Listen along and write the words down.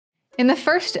In the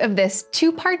first of this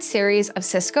two-part series of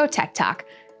Cisco Tech Talk,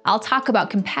 I'll talk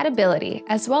about compatibility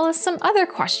as well as some other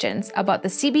questions about the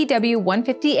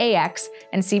CBW150AX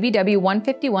and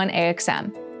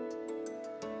CBW151AXM.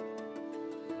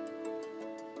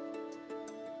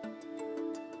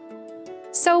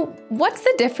 So, what's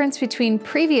the difference between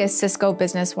previous Cisco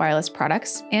Business Wireless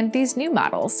products and these new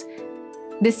models?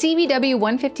 The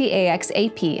CBW150AX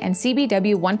AP and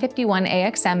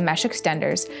CBW151AXM mesh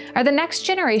extenders are the next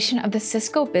generation of the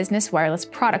Cisco Business Wireless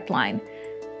product line.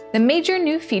 The major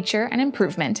new feature and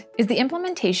improvement is the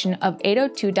implementation of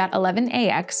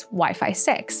 802.11ax Wi-Fi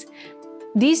 6.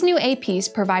 These new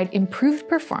APs provide improved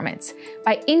performance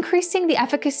by increasing the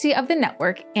efficacy of the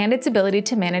network and its ability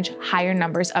to manage higher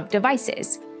numbers of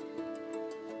devices.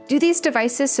 Do these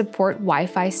devices support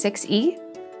Wi-Fi 6E?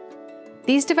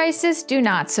 These devices do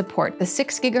not support the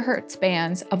 6 GHz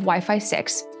bands of Wi-Fi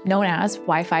 6, known as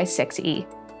Wi-Fi 6E.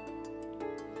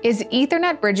 Is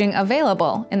Ethernet bridging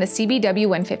available in the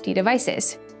CBW150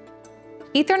 devices?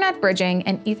 Ethernet bridging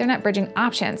and Ethernet bridging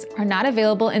options are not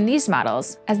available in these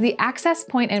models, as the access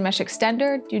point and mesh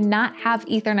extender do not have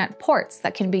Ethernet ports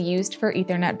that can be used for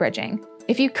Ethernet bridging.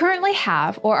 If you currently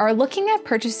have or are looking at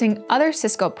purchasing other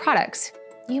Cisco products,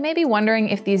 you may be wondering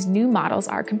if these new models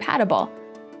are compatible.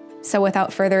 So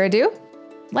without further ado,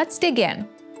 let's dig in.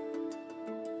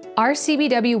 Are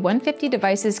CBW150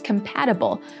 devices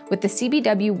compatible with the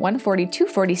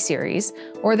CBW140-240 series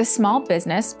or the small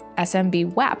business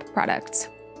SMB WAP products?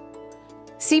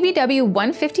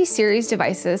 CBW150 series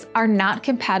devices are not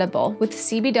compatible with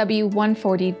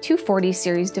CBW140-240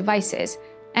 series devices,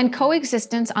 and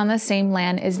coexistence on the same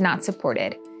LAN is not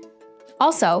supported.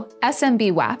 Also,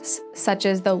 SMB WAPs, such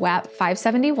as the WAP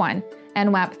 571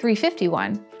 and WAP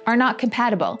 351, are not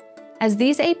compatible, as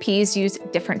these APs use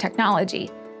different technology.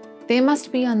 They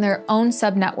must be on their own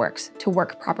subnetworks to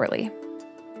work properly.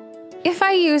 If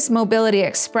I use Mobility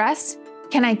Express,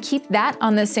 can I keep that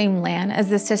on the same LAN as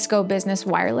the Cisco Business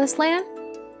Wireless LAN?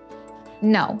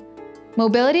 No.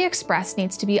 Mobility Express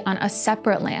needs to be on a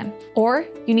separate LAN, or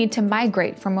you need to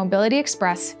migrate from Mobility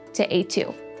Express to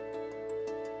A2.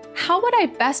 How would I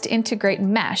best integrate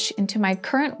mesh into my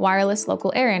current wireless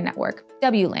local area network,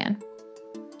 WLAN?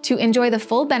 To enjoy the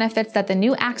full benefits that the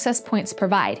new access points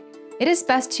provide, it is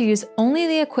best to use only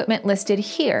the equipment listed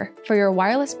here for your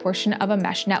wireless portion of a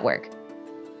mesh network.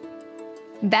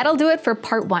 That'll do it for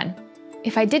part 1.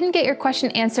 If I didn't get your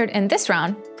question answered in this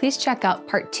round, please check out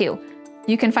part 2.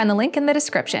 You can find the link in the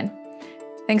description.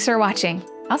 Thanks for watching.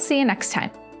 I'll see you next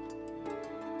time.